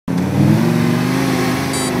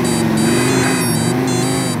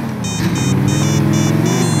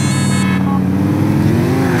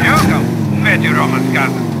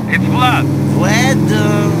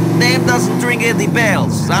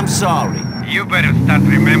I'm sorry. You better start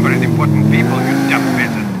remembering important people you just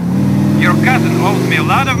visited. Your cousin owes me a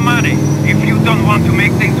lot of money. If you don't want to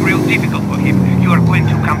make things real difficult for him, you are going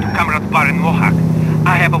to come to Comrade's bar in Mohawk.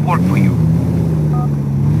 I have a word for you.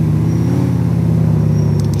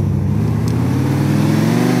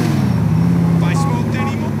 Have I smoked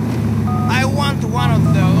anymore? I want one of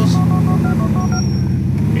those.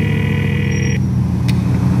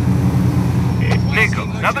 Nico,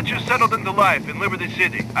 now that you're settled into life in Liberty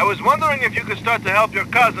City, I was wondering if you could start to help your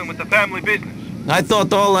cousin with the family business. I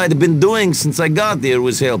thought all I'd been doing since I got here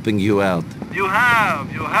was helping you out. You have,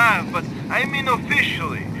 but I mean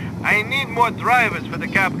officially. I need more drivers for the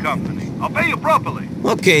cab company. I'll pay you properly.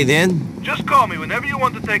 Okay, then. Just call me whenever you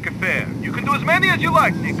want to take a fare. You can do as many as you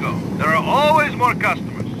like, Nico. There are always more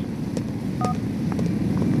customers.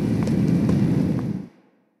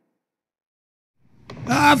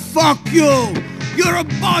 Ah, fuck you! You're a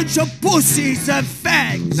bunch of pussies and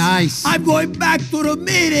fags! Nice. I'm going back to the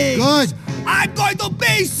meeting! Good. I'm going to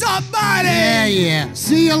be somebody! Yeah.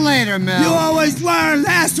 See you later, Mel. You always learn,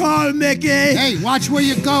 asshole, Mickey! Hey, watch where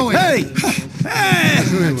you're going. Hey! Hey!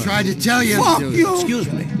 I tried to tell you. Fuck you!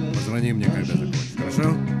 Excuse me. Позвони мне, когда закончишь,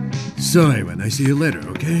 хорошо? So, Ivan, I see you later,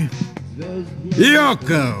 okay?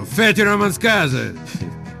 Yoko! Fete Romanskaza!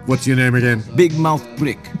 What's your name again? Big mouth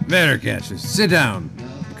prick. Very catchy. Sit down.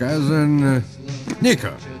 Cousin...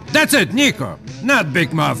 Nico. That's it, Nico. Not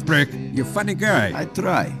Big Mouth Prick. You funny guy. I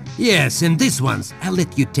try. Yes, and this one's, I'll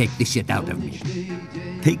let you take the shit out of me.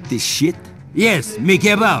 Take this shit? Yes, Mickey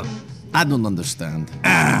about. I don't understand.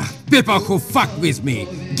 People who fuck with me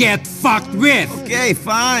get fucked with. Okay,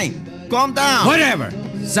 fine. Calm down. Whatever.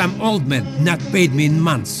 Some old man not paid me in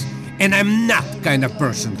months, and I'm not kind of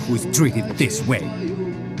person who is treated this way.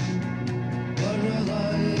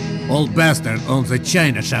 Old bastard owns a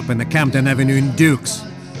china shop in the Campton Avenue in Dukes.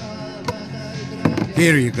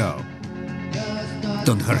 Here you go.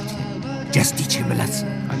 Don't hurt him. Just teach him a lesson.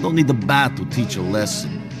 I don't need a bat to teach a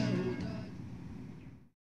lesson.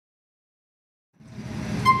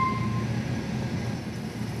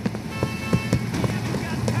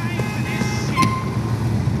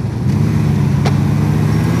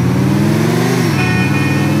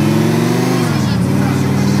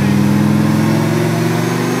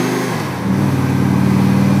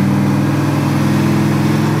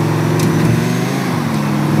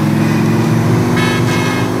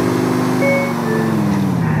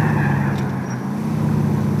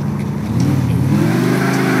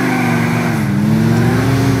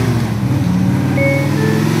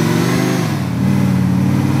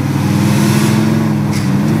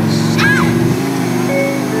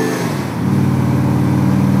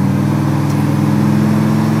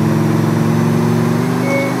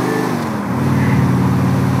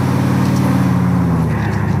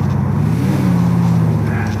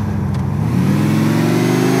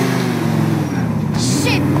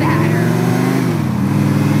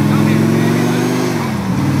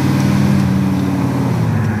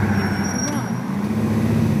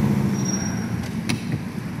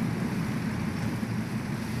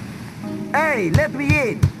 Hey, let me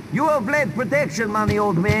in! You have Vlad protection money,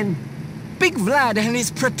 old man. Big Vlad and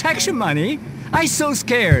his protection money? I so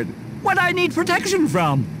scared. What I need protection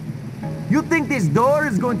from? You think this door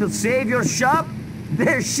is going to save your shop?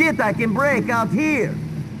 There's shit I can break out here.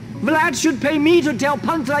 Vlad should pay me to tell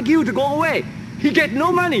punks like you to go away. He get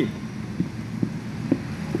no money.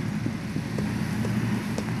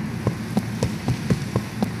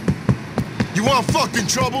 You want fucking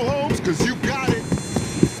trouble, Holmes? Cause you got it.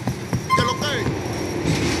 Te lo tengo.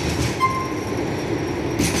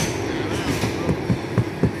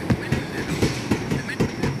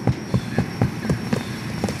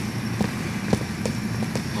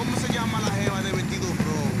 ¿Cómo se llama la jeva de vestido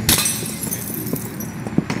rojo?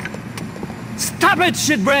 Stop it,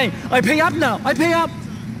 shitbrain! I pay up now. I pay up.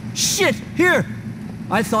 Shit, here.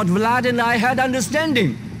 I thought Vlad and I had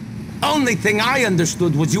understanding. Only thing I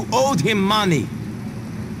understood was you owed him money.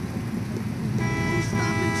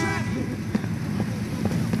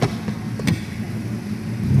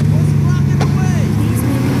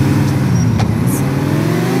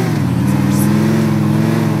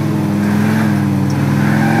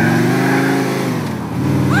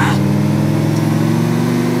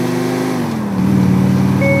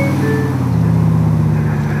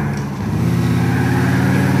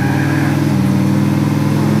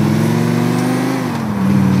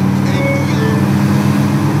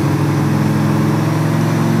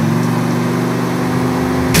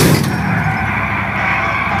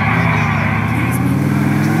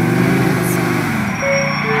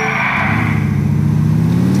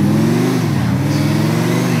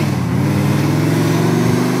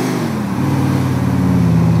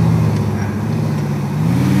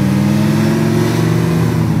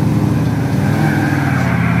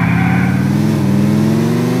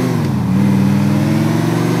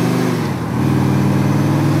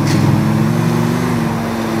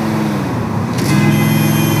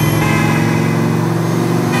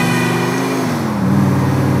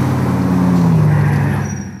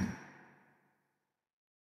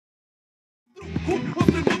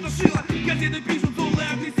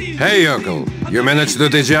 Hey, Uncle. You managed to do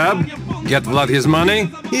the job? Get Vlad his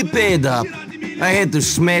money? He paid up. I had to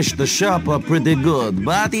smash the shop up pretty good,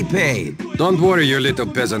 but he paid. Don't worry your little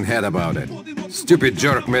peasant head about it. Stupid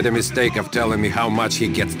jerk made a mistake of telling me how much he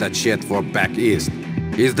gets that shit for back east.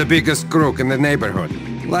 He's the biggest crook in the neighborhood.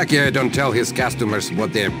 Lucky I don't tell his customers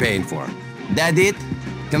what they're paying for. That it?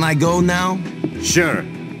 Can I go now? Sure.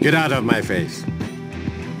 Get out of my face.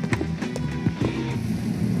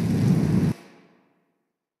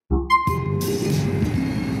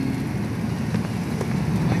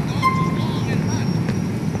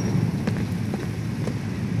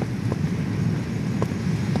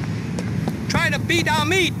 Try to beat our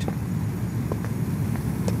meat.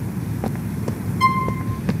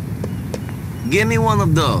 Give me one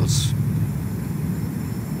of those.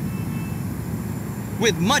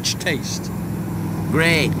 With much taste.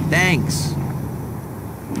 Great, thanks.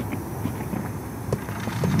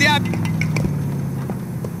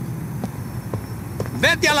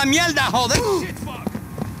 Vete a la mierda, joder.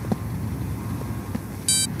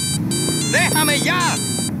 Déjame ya.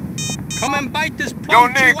 Come and bite this Yo,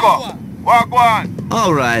 plum Nico. chihuahua. Walk on.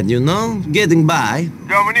 All right, you know, getting by.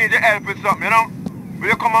 Yo, we need your help with something, you know? Will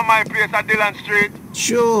you come on my place at Dillon Street?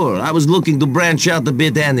 Sure, I was looking to branch out a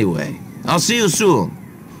bit anyway. I'll see you soon.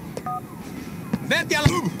 Vete a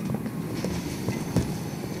la...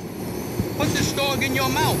 Put this dog in your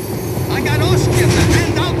mouth. I got ostriches to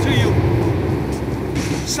hand out to you.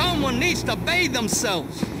 Someone needs to bathe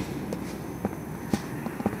themselves.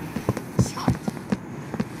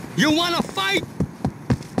 You wanna fight?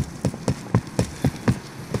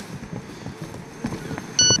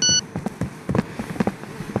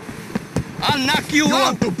 I'll knock you You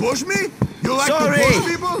out. want to push me? You like Sorry. to push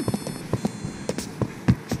people?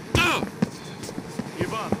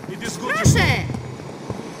 Proszę!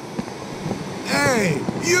 Hey,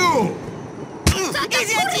 you! Co to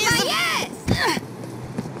kurwa jest?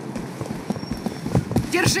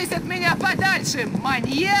 Держись от меня подальше,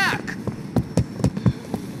 маньяк!